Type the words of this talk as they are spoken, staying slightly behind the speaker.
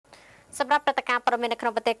សម្រាប់ព្រឹត្តិការណ៍ប្រមេនៅក្នុ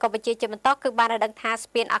ងប្រទេសកម្ពុជាជាបន្តគឺបានរដឹងថា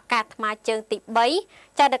ស្ពានអាកាសថ្មជើងទី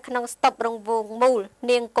3ចានៅក្នុងស្តុបរង្វង់មូល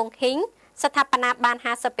នាងកុងហ៊ីងស្ថាបនាបាន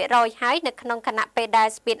 50% ហើយនៅក្នុងគណៈពេលដែល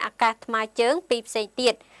ស្ពានអាកាសថ្មជើងពីរផ្សេងទៀ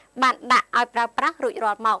តបានដាក់ឲ្យប្រើប្រាស់រួច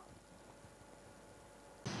រាល់មក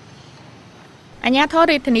អាជ្ញាធរ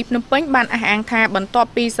រាជធានីភ្នំពេញបានអះអាងថាបន្ទាប់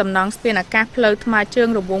ពីសំណង់ស្ពានអាកាសផ្លូវថ្មជើង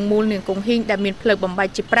រង្វង់មូលនាងកុងហ៊ីងដែលមានផ្លូវបំបែក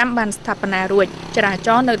ជា5បានស្ថាបនារួចចរាច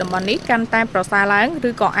រណ៍នៅតំបន់នេះកាន់តែប្រសើរឡើង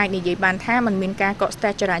ឬក៏អាចនិយាយបានថាมันមានការកកស្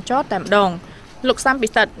ទះចរាចរណ៍តែម្ដងលោកសំពិ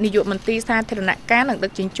សិដ្ឋនាយកមន្ត្រីសាធារណការនិងដឹ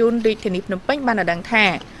កជញ្ជូនរាជធានីភ្នំពេញបានដឹងថា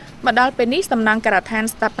មកដល់ពេលនេះសំណង់ការដ្ឋាន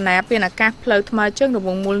ស្ថាបនាពានអាកាសផ្លូវថ្មើរជើងរង្វ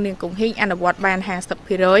ង់មូលនាងកុងហ៊ីងអនុវត្តបាន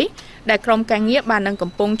 50% ដែលក្រុមការងារបាននឹង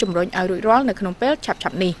កំពុងជំរុញឲ្យរួចរាល់នៅក្នុងពេលឆាប់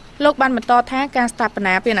ៗនេះលោកបានបន្តថាការស្ថាប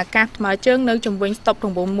នាពានអាកាសថ្មើរជើងនៅជុំវិញស្តុបរ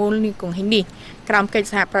ង្វង់មូលនាងកុងហ៊ីងនេះក្រោមកិច្ច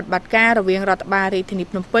សហប្រតិបត្តិការរវាងរដ្ឋបាលរាជធានី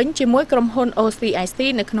ភ្នំពេញជាមួយក្រុមហ៊ុន OCIC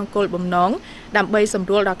នៅក្នុងគោលបំណងដើម្បីសម្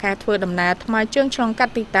រួលដល់ការធ្វើដំណើរថ្មើរជើងឆ្លងកា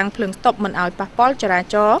ត់ទីតាំងភ្លើងស្តុបមិនឲ្យប៉ះពាល់ចរា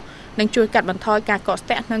ចរណ៍និងជួយកាត់បន្ថយការកកស្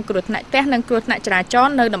ទះនិងគ្រោះថ្នាក់ចរាចរ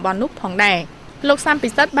ណ៍នៅតំបន់នោះផងដែរលោកសំពិ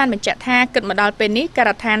សិដ្ឋបានបញ្ជាក់ថាគិតមកដល់ពេលនេះការ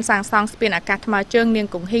ដ្ឋានសាងសង់ស្ពានអាកាសថ្មើរជើងនាង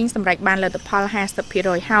កុងហ៊ីងសម្រេចបានលទ្ធផល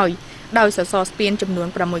 50% ហើយដោយសសរស្ពានចំនួន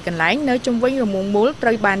6កន្លែងនៅជុំវិញរង្វង់មូលត្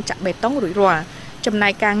រូវបានចាក់បេតុងរួចរាល់ចំណែ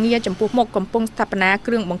កការងារចំពោះមុខកំពុងស្ថាបនា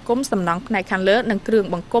គ្រឿងបង្គុំសំណង់ផ្នែកខាងលើនិងគ្រឿង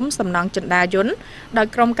បង្គុំសំណង់ចិន្តាយន្តដោយ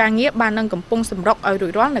ក្រុមការងារបាននឹងកំពុងសម្រុកឲ្យរួ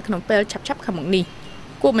ចរាល់នៅក្នុងពេលឆាប់ៗខាងមុខនេះ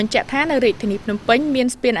គួរបញ្ជាក់ថានៅរាជធានីភ្នំពេញមាន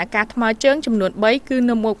ស្ពានអាកាសថ្មើរជើងចំនួន3គឺ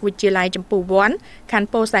នៅមុខវិទ្យាល័យចម្ពោះវ័នខណ្ឌ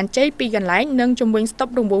ពោធិ៍សែនជ័យ2កន្លែងនិងជំវិញស្តុប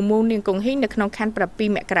រង្វង់មូលនាងកុងហ៊ីងនៅក្នុងខណ្ឌ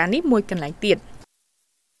7មករានេះ1កន្លែងទៀត